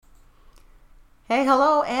Hey,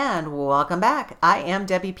 hello, and welcome back. I am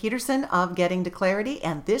Debbie Peterson of Getting to Clarity,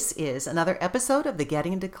 and this is another episode of the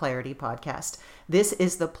Getting to Clarity podcast. This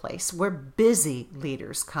is the place where busy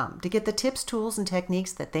leaders come to get the tips, tools, and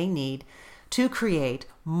techniques that they need to create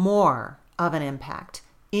more of an impact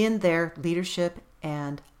in their leadership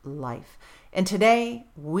and life. And today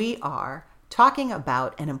we are talking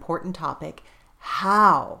about an important topic.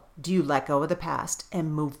 How do you let go of the past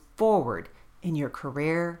and move forward in your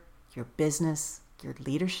career, your business, your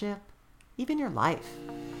leadership, even your life?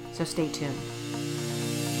 So stay tuned.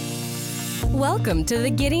 Welcome to the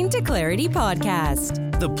Getting to Clarity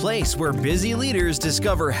podcast, the place where busy leaders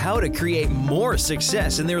discover how to create more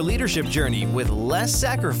success in their leadership journey with less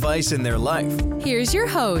sacrifice in their life. Here's your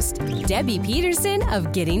host, Debbie Peterson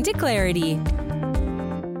of Getting to Clarity.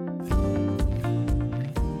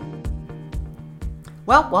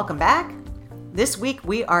 Well, welcome back. This week,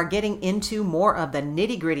 we are getting into more of the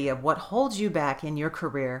nitty-gritty of what holds you back in your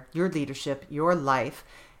career, your leadership, your life.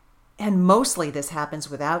 And mostly this happens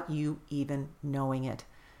without you even knowing it.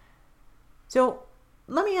 So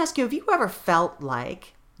let me ask you, have you ever felt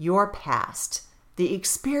like your past, the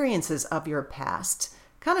experiences of your past,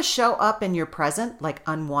 kind of show up in your present like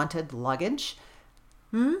unwanted luggage?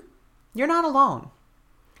 You're not alone.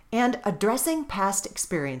 And addressing past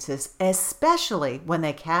experiences, especially when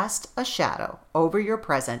they cast a shadow over your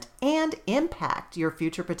present and impact your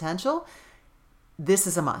future potential, this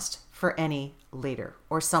is a must for any leader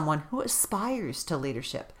or someone who aspires to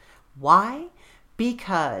leadership. Why?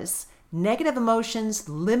 Because negative emotions,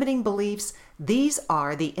 limiting beliefs, these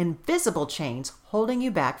are the invisible chains holding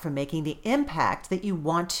you back from making the impact that you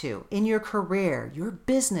want to in your career, your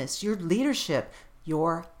business, your leadership,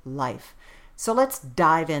 your life. So let's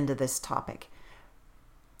dive into this topic.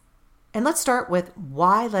 And let's start with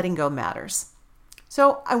why letting go matters.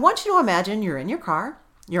 So I want you to imagine you're in your car,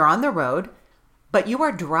 you're on the road, but you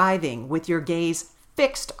are driving with your gaze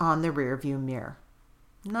fixed on the rearview mirror.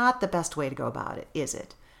 Not the best way to go about it, is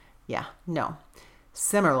it? Yeah, no.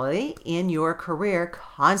 Similarly, in your career,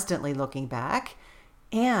 constantly looking back,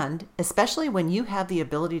 and especially when you have the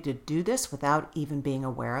ability to do this without even being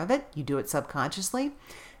aware of it, you do it subconsciously,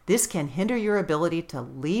 this can hinder your ability to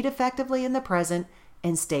lead effectively in the present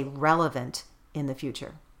and stay relevant in the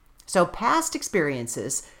future. So past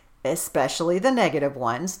experiences, especially the negative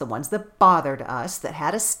ones, the ones that bothered us, that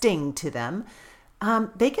had a sting to them,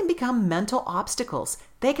 they can become mental obstacles.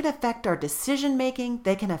 They can affect our decision making.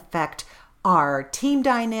 They can affect our team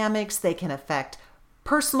dynamics. They can affect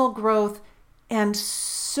personal growth. And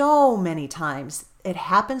so many times it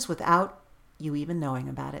happens without you even knowing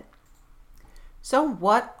about it. So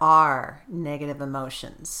what are negative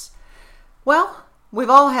emotions? Well, we've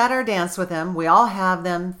all had our dance with them. We all have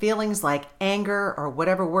them. Feelings like anger or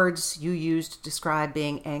whatever words you use to describe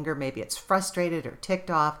being anger. Maybe it's frustrated or ticked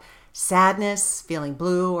off. Sadness, feeling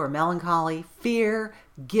blue or melancholy. Fear,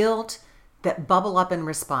 guilt that bubble up in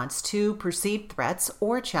response to perceived threats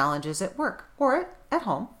or challenges at work or at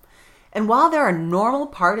home. And while they're a normal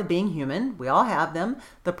part of being human, we all have them,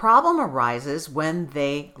 the problem arises when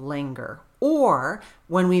they linger or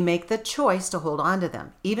when we make the choice to hold on to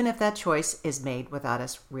them, even if that choice is made without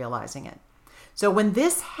us realizing it. So when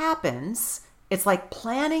this happens, it's like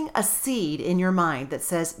planting a seed in your mind that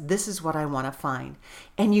says, this is what I want to find.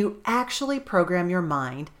 And you actually program your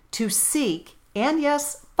mind to seek and,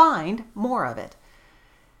 yes, find more of it.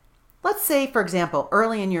 Let's say, for example,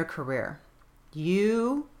 early in your career,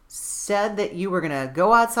 you said that you were going to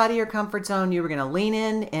go outside of your comfort zone, you were going to lean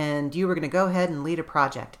in, and you were going to go ahead and lead a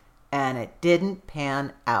project. And it didn't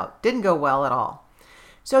pan out, didn't go well at all.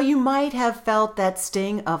 So you might have felt that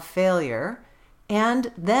sting of failure,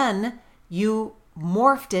 and then you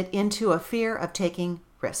morphed it into a fear of taking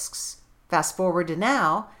risks. Fast forward to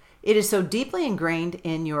now, it is so deeply ingrained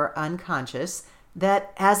in your unconscious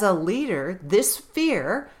that as a leader, this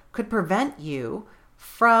fear could prevent you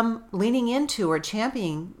from leaning into or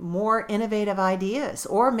championing more innovative ideas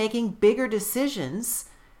or making bigger decisions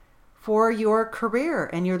for your career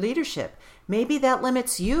and your leadership. Maybe that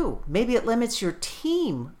limits you. Maybe it limits your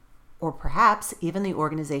team or perhaps even the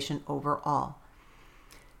organization overall.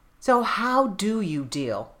 So how do you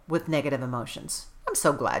deal with negative emotions? I'm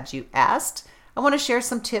so glad you asked. I want to share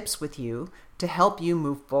some tips with you to help you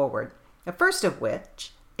move forward. The first of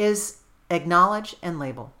which is acknowledge and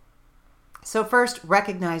label. So first,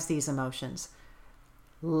 recognize these emotions.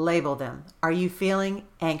 Label them. Are you feeling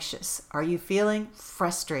anxious? Are you feeling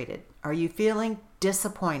frustrated? Are you feeling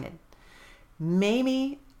disappointed?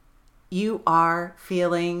 Maybe you are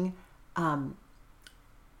feeling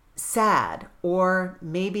sad, or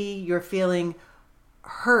maybe you're feeling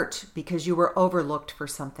hurt because you were overlooked for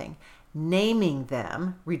something. Naming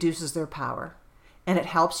them reduces their power, and it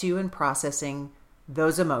helps you in processing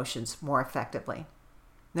those emotions more effectively.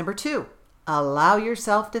 Number 2, allow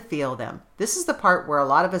yourself to feel them. This is the part where a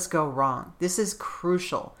lot of us go wrong. This is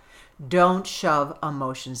crucial. Don't shove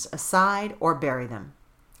emotions aside or bury them.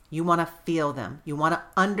 You want to feel them. You want to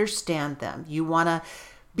understand them. You want to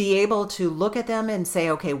be able to look at them and say,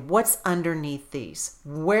 okay, what's underneath these?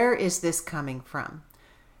 Where is this coming from?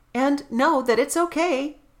 And know that it's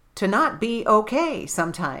okay to not be okay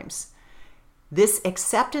sometimes. This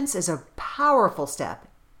acceptance is a powerful step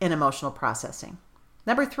in emotional processing.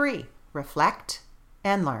 Number 3, reflect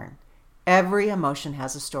and learn. Every emotion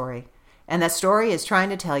has a story, and that story is trying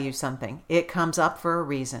to tell you something. It comes up for a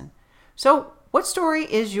reason. So, what story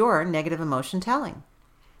is your negative emotion telling?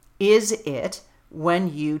 Is it,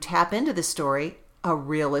 when you tap into the story, a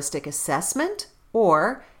realistic assessment,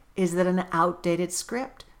 or is it an outdated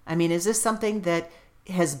script? I mean, is this something that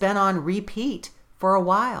has been on repeat for a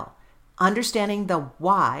while? Understanding the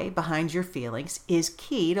why behind your feelings is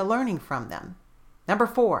key to learning from them. Number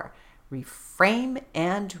 4, reframe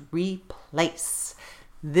and replace.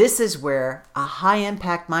 This is where a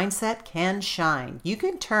high-impact mindset can shine. You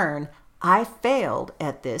can turn "I failed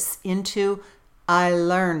at this" into "I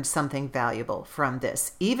learned something valuable from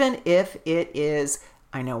this," even if it is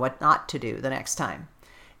 "I know what not to do the next time."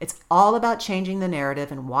 It's all about changing the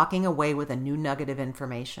narrative and walking away with a new nugget of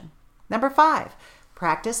information. Number 5,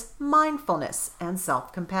 practice mindfulness and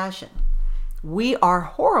self-compassion. We are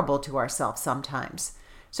horrible to ourselves sometimes.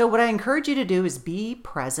 So what I encourage you to do is be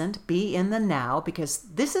present, be in the now, because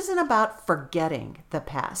this isn't about forgetting the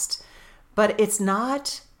past, but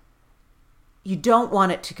you don't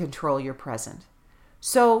want it to control your present.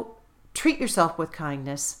 So treat yourself with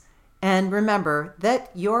kindness and remember that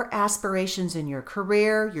your aspirations in your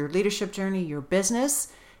career, your leadership journey, your business,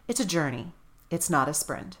 it's a journey. It's not a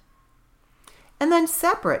sprint. And then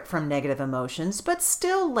separate from negative emotions, but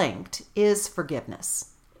still linked, is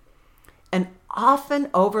forgiveness. An often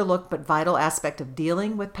overlooked but vital aspect of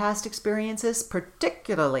dealing with past experiences,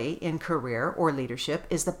 particularly in career or leadership,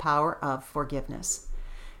 is the power of forgiveness.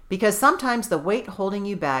 Because sometimes the weight holding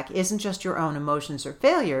you back isn't just your own emotions or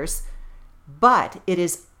failures, but it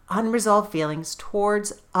is unresolved feelings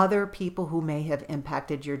towards other people who may have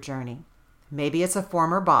impacted your journey. Maybe it's a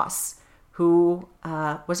former boss who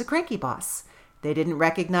was a cranky boss. They didn't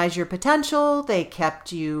recognize your potential. They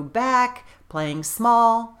kept you back, playing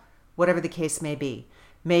small, whatever the case may be.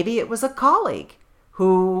 Maybe it was a colleague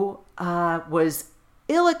who was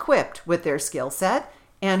ill-equipped with their skill set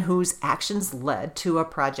and whose actions led to a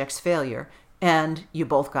project's failure, and you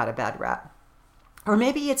both got a bad rap. Or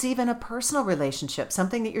maybe it's even a personal relationship,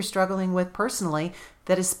 something that you're struggling with personally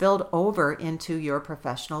that has spilled over into your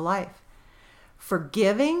professional life.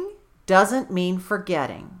 Forgiving doesn't mean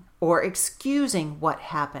forgetting or excusing what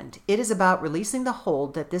happened. It is about releasing the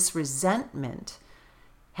hold that this resentment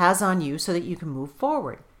has on you so that you can move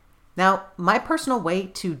forward. Now, my personal way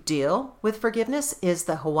to deal with forgiveness is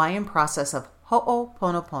the Hawaiian process of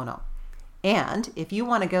ho'oponopono. And if you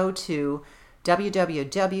want to go to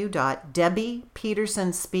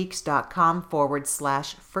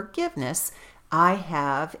www.debbiepetersonspeaks.com/forgiveness, I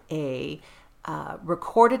have a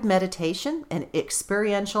recorded meditation, an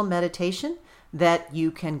experiential meditation that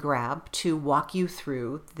you can grab to walk you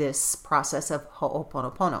through this process of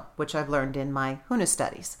ho'oponopono, which I've learned in my Huna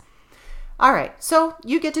studies. All right, so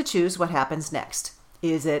you get to choose what happens next.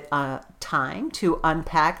 Is it time to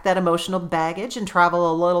unpack that emotional baggage and travel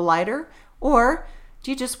a little lighter? Or do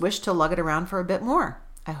you just wish to lug it around for a bit more?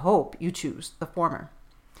 I hope you choose the former.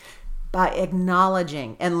 By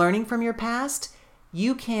acknowledging and learning from your past,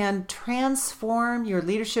 you can transform your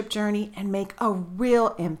leadership journey and make a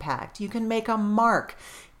real impact. You can make a mark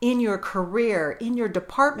in your career, in your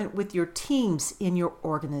department, with your teams, in your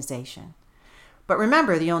organization. But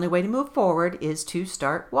remember, the only way to move forward is to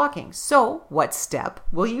start walking. So what step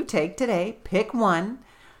will you take today? Pick one,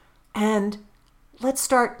 and let's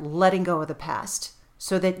start letting go of the past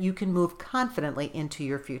so that you can move confidently into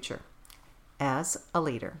your future as a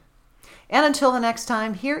leader. And until the next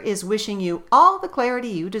time, here is wishing you all the clarity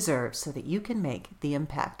you deserve so that you can make the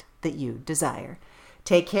impact that you desire.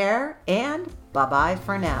 Take care, and bye-bye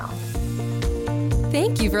for now.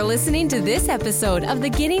 Thank you for listening to this episode of the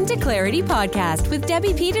Getting to Clarity podcast with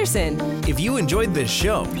Debbie Peterson. If you enjoyed this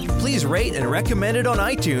show, please rate and recommend it on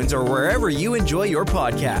iTunes or wherever you enjoy your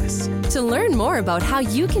podcasts. To learn more about how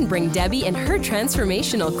you can bring Debbie and her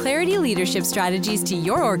transformational clarity leadership strategies to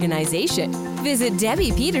your organization, visit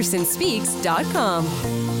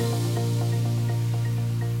debbiepetersonspeaks.com.